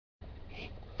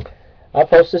Hi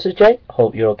folks, this is Jay.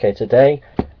 Hope you're okay today,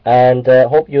 and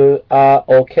hope you are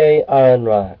okay,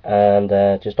 AronRa,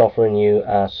 and just offering you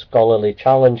a scholarly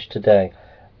challenge today,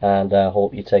 and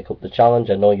hope you take up the challenge.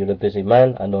 I know you're a busy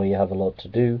man, I know you have a lot to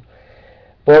do,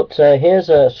 but here's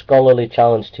a scholarly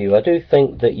challenge to you. I do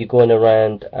think that you're going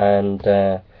around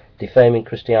and defaming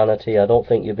Christianity. I don't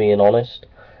think you're being honest.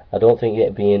 I don't think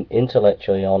you're being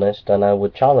intellectually honest, and I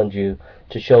would challenge you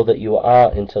to show that you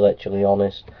are intellectually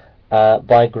honest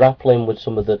by grappling with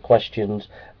some of the questions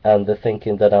and the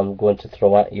thinking that I'm going to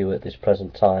throw at you at this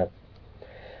present time.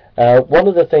 One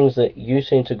of the things that you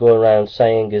seem to go around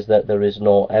saying is that there is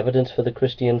no evidence for the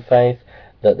Christian faith,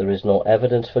 that there is no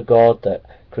evidence for God, that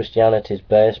Christianity is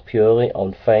based purely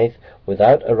on faith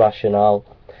without a rationale.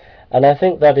 And I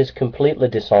think that is completely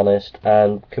dishonest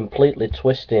and completely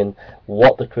twisting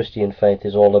what the Christian faith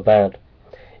is all about.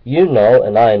 You know,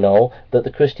 and I know, that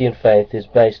the Christian faith is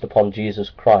based upon Jesus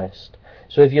Christ.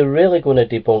 So if you're really going to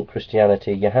debunk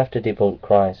Christianity, you have to debunk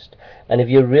Christ. And if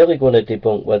you're really going to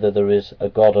debunk whether there is a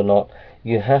God or not,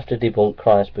 you have to debunk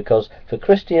Christ, because for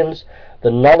Christians,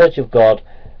 the knowledge of God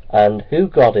and who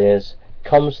God is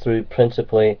comes through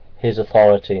principally His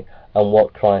authority and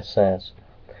what Christ says.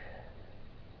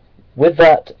 With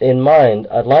that in mind,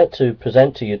 I'd like to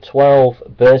present to you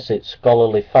 12 basic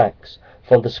scholarly facts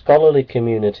from the scholarly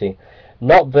community,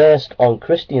 not based on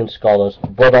Christian scholars,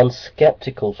 but on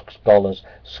skeptical scholars,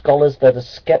 scholars that are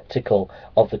skeptical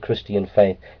of the Christian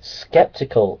faith,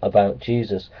 skeptical about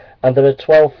Jesus. And there are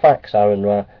 12 facts,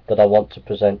 AronRa, that I want to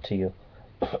present to you.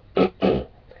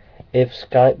 If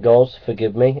Skype goes,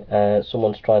 forgive me,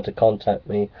 someone's trying to contact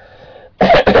me.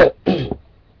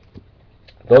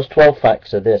 Those 12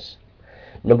 facts are this.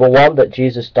 Number 1, that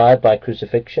Jesus died by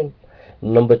crucifixion.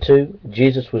 Number 2,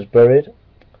 Jesus was buried.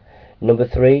 Number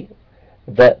 3,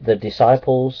 that the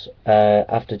disciples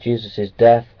after Jesus'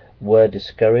 death were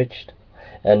discouraged.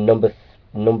 And number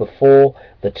 4,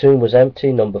 the tomb was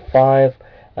empty. Number 5,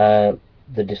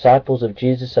 the disciples of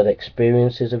Jesus had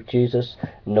experiences of Jesus.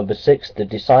 Number 6, the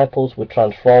disciples were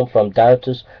transformed from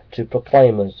doubters to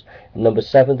proclaimers. Number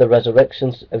 7, the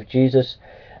resurrections of Jesus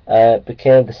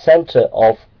became the center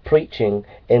of preaching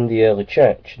in the early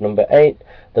church. Number 8,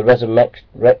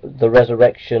 the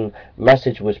resurrection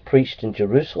message was preached in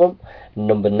Jerusalem.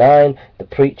 Number 9, the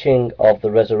preaching of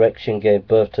the resurrection gave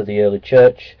birth to the early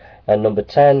church. And number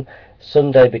 10,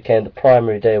 Sunday became the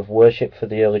primary day of worship for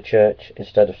the early church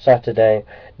instead of Saturday.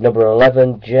 Number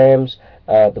 11, James,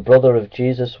 the brother of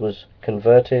Jesus, was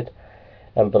converted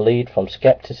and believed from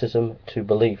skepticism to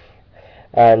belief.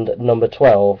 And number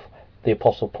 12, the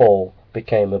Apostle Paul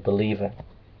became a believer.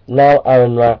 Now,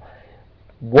 AronRa,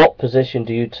 what position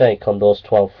do you take on those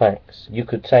 12 facts? You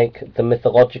could take the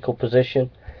mythological position,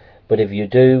 but if you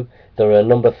do, there are a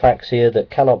number of facts here that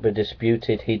cannot be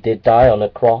disputed. He did die on a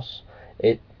cross.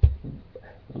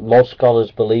 Most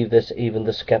scholars believe this, even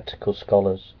the skeptical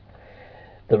scholars.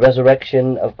 The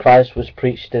resurrection of Christ was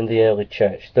preached in the early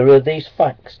church. There are these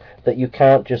facts that you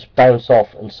can't just bounce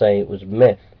off and say it was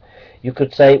myth. You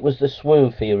could say it was the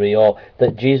swoon theory, or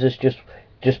that Jesus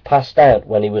just passed out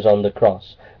when he was on the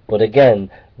cross. But again,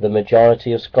 the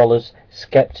majority of scholars,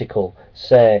 skeptical,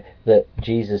 say that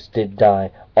Jesus did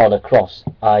die on a cross,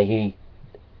 i.e.,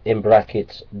 in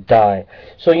brackets, die.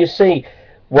 So you see,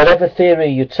 whatever theory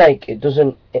you take, it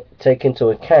doesn't take into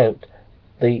account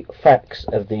the facts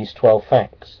of these 12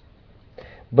 facts.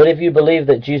 But if you believe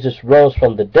that Jesus rose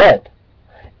from the dead,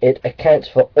 it accounts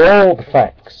for all the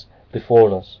facts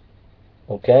before us.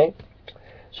 Okay?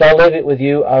 So I'll leave it with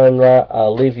you, AronRa.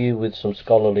 I'll leave you with some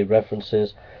scholarly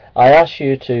references. I ask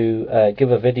you to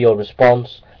give a video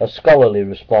response, a scholarly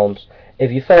response. If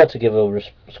you fail to give a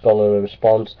scholarly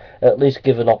response, at least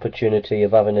give an opportunity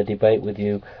of having a debate with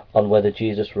you on whether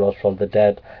Jesus rose from the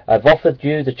dead. I've offered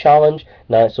you the challenge,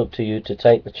 now it's up to you to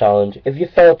take the challenge. If you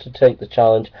fail to take the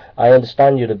challenge, I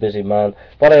understand you're a busy man,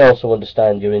 but I also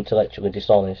understand you're intellectually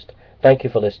dishonest. Thank you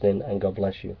for listening, and God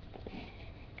bless you.